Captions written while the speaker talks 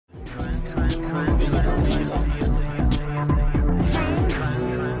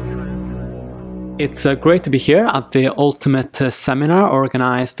It's great to be here at the Ultimate Seminar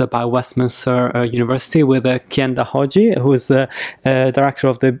organized by Westminster University with Kienda Hoji, who is the director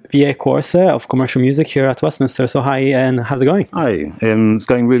of the BA course of commercial music here at Westminster. So hi, and how's it going? Hi, it's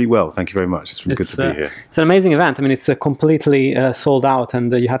going really well. Thank you very much. It's really good to be here. It's an amazing event. I mean, it's completely sold out,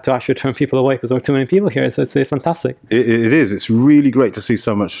 and you had to actually turn people away because there were too many people here. So it's fantastic. It is. It's really great to see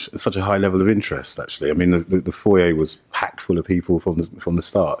such a high level of interest, actually. I mean, the foyer was packed full of people from the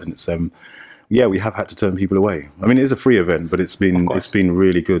start, and it's yeah, we have had to turn people away. I mean, it is a free event, but it's been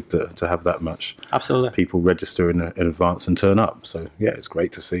really good to have that much. Absolutely. People register in advance and turn up. So yeah, it's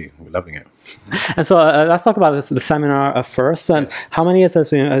great to see. We're loving it. And so let's talk about the seminar first. And how many years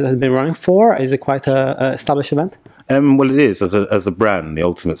has it been running for? Is it quite an established event? Well, it is. As a brand, the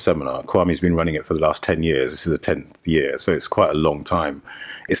Ultimate Seminar, Kwame's been running it for the last 10 years. This is the 10th year, so it's quite a long time.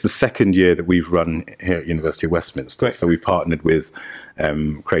 It's the second year that we've run here at University of Westminster. Great. So we partnered with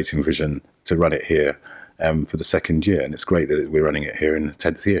Creating Vision to run it here for the second year, and it's great that we're running it here in the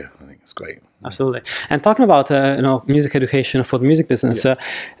 10th year. I think it's great. Absolutely. And talking about music education for the music business,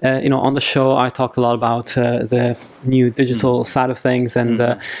 on the show I talked a lot about the new digital side of things, and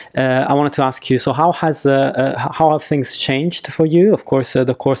I wanted to ask you, so how have things changed for you? Of course,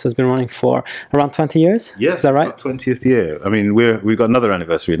 the course has been running for around 20 years. Yes, is that right? It's our 20th year. I mean, we've got another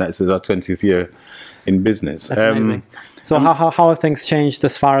anniversary, and that's our 20th year in business. That's amazing. So how have things changed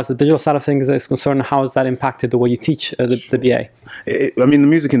as far as the digital side of things is concerned? How has that impacted the way you teach the BA? I mean, the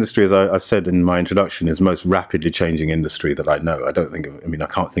music industry, as I said in my introduction, is the most rapidly changing industry that I know. I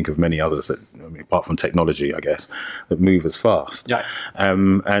can't think of many others that, apart from technology, I guess, that move as fast. Yeah.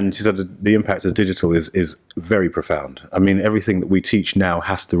 And she said the impact of digital is very profound. I mean, everything that we teach now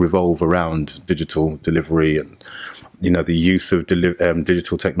has to revolve around digital delivery and the use of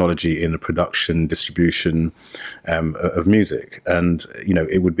digital technology in the production, distribution of music, and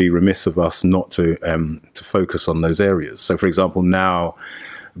it would be remiss of us not to focus on those areas. So, for example, now,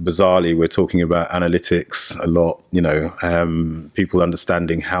 bizarrely, we're talking about analytics a lot. People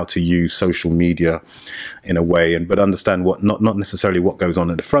understanding how to use social media in a way, but understand what not necessarily what goes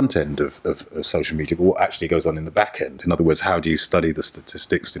on at the front end of social media, but what actually goes on in the back end. In other words, how do you study the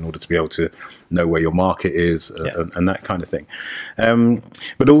statistics in order to be able to know where your market is, and that kind of thing.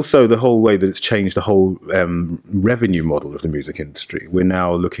 But also the whole way that it's changed the whole revenue model of the music industry. We're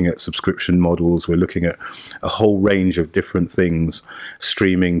now looking at subscription models. We're looking at a whole range of different things,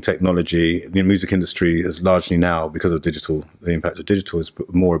 streaming technology. The music industry is largely now, because of digital, the impact of digital is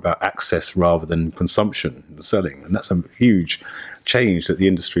more about access rather than consumption and selling, and that's a huge change that the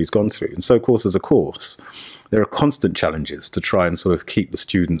industry has gone through. And so, of course, as a course, there are constant challenges to try and sort of keep the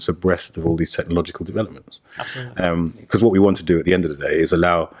students abreast of all these technological developments. Absolutely. Because what we want to do at the end of the day is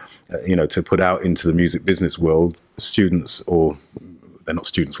allow, to put out into the music business world students, or they're not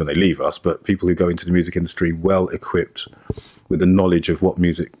students when they leave us, but people who go into the music industry well equipped with the knowledge of what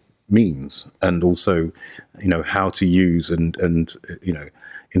music means, and also, how to use and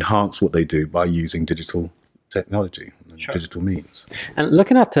enhance what they do by using digital technology and digital means. And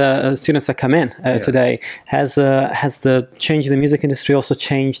looking at students that come in today, has the change in the music industry also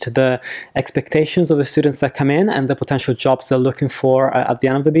changed the expectations of the students that come in and the potential jobs they're looking for at the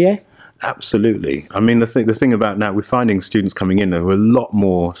end of the BA? Absolutely. I mean, the thing about now, we're finding students coming in who are a lot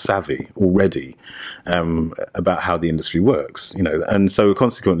more savvy already about how the industry works, and so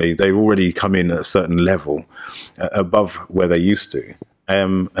consequently they've already come in at a certain level above where they used to.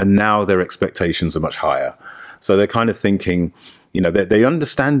 And now their expectations are much higher. So they're kind of thinking, they're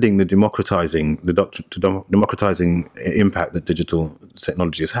understanding the democratizing impact that digital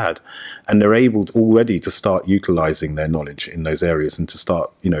technology has had, and they're able already to start utilizing their knowledge in those areas and to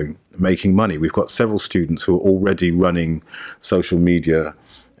start, making money. We've got several students who are already running social media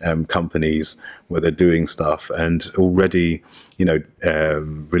companies where they're doing stuff and already,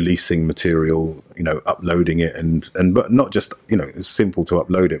 releasing material, uploading it, but not just, it's simple to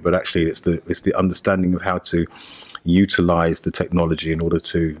upload it, but actually it's the understanding of how to utilize the technology in order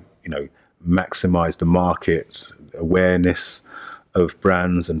to, maximize the market awareness of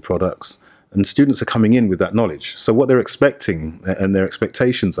brands and products. And students are coming in with that knowledge. So what they're expecting and their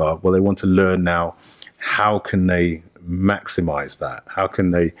expectations are, well, they want to learn now, how can they maximize that? How can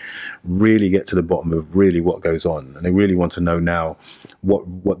they really get to the bottom of really what goes on? And they really want to know now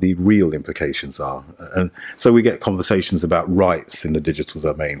what the real implications are. And so we get conversations about rights in the digital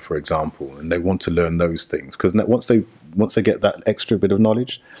domain, for example, and they want to learn those things, because once they get that extra bit of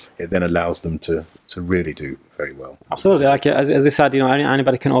knowledge, it then allows them to really do very well. Absolutely. Like as you said,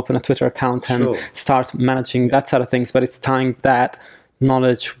 anybody can open a Twitter account and start managing that side of things, but it's tying that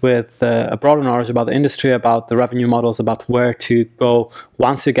knowledge with a broader knowledge about the industry, about the revenue models, about where to go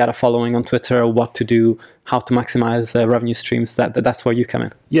once you get a following on Twitter, what to do, how to maximize revenue streams, that's where you come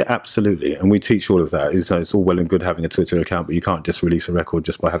in. Yeah, absolutely. And we teach all of that. It's all well and good having a Twitter account, but you can't just release a record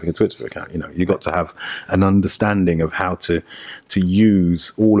just by having a Twitter account. You know, you've got to have an understanding of how to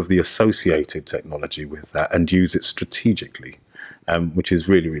use all of the associated technology with that and use it strategically. Which is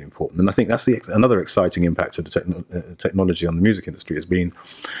really, really important. And I think that's another exciting impact of the technology on the music industry has been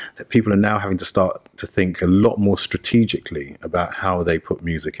that people are now having to start to think a lot more strategically about how they put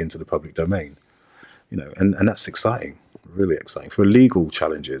music into the public domain. You know, and that's exciting, really exciting. For legal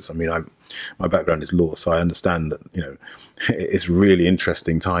challenges, I mean, my background is law, so I understand that, you know, it's really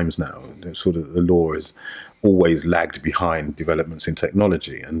interesting times now. Sort of the law is always lagged behind developments in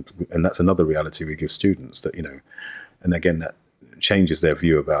technology, and that's another reality we give students, that, you know, and again, that changes their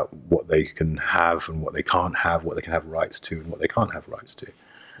view about what they can have and what they can't have, what they can have rights to and what they can't have rights to.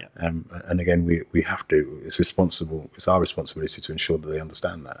 Yeah. And again, we have to, it's our responsibility to ensure that they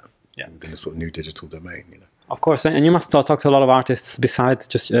understand that. Yeah. In a sort of new digital domain, you know. Of course, and you must talk to a lot of artists besides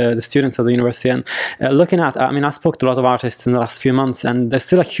just the students of the university. And looking at, I mean, I spoke to a lot of artists in the last few months, and there's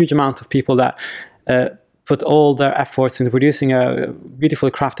still a huge amount of people that put all their efforts into producing a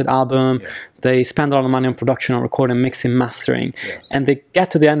beautifully crafted album. Yeah. They spend a lot of money on production, on recording, mixing, mastering. Yes. And they get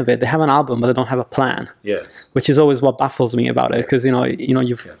to the end of it, they have an album, but they don't have a plan. Yes. Which is always what baffles me about it, because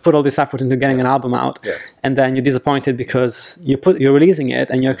you've put all this effort into getting an album out, and then you're disappointed because you're releasing it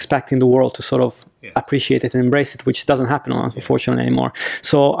and you're expecting the world to sort of appreciate it and embrace it, which doesn't happen, unfortunately, anymore.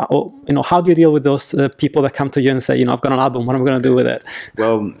 So, how do you deal with those people that come to you and say, I've got an album, what am I going to do with it?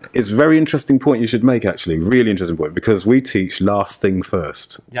 Well, it's a very interesting point you should make, actually, really interesting point, because we teach last thing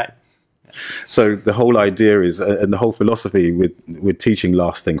first. Yeah. So the whole idea is, and the whole philosophy with teaching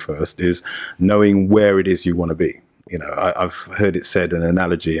last thing first, is knowing where it is you want to be. You know, I've heard it said, an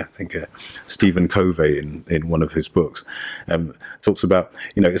analogy, I think Stephen Covey in one of his books talks about,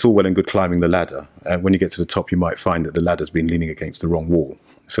 it's all well and good climbing the ladder. And when you get to the top, you might find that the ladder's been leaning against the wrong wall.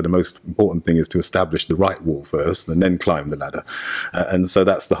 So the most important thing is to establish the right wall first and then climb the ladder. And so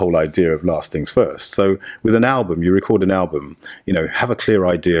that's the whole idea of last things first. So with an album, you record an album, have a clear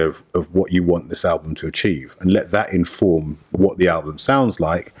idea of what you want this album to achieve, and let that inform what the album sounds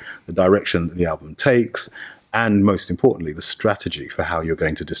like, the direction that the album takes, and most importantly, the strategy for how you're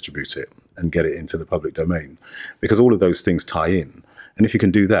going to distribute it and get it into the public domain. Because all of those things tie in. And if you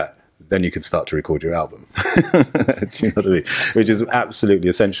can do that, then you can start to record your album. Do you know what I mean? Which is absolutely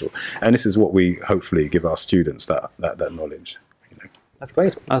essential. And this is what we hopefully give our students, that knowledge. That's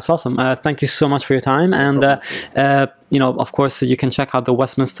great. That's awesome. Thank you so much for your time. And, of course, you can check out the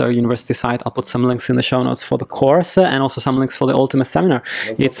Westminster University site. I'll put some links in the show notes for the course and also some links for the Ultimate Seminar.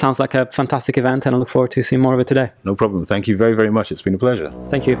 It sounds like a fantastic event, and I look forward to seeing more of it today. No problem. Thank you very, very much. It's been a pleasure.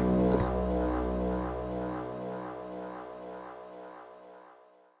 Thank you.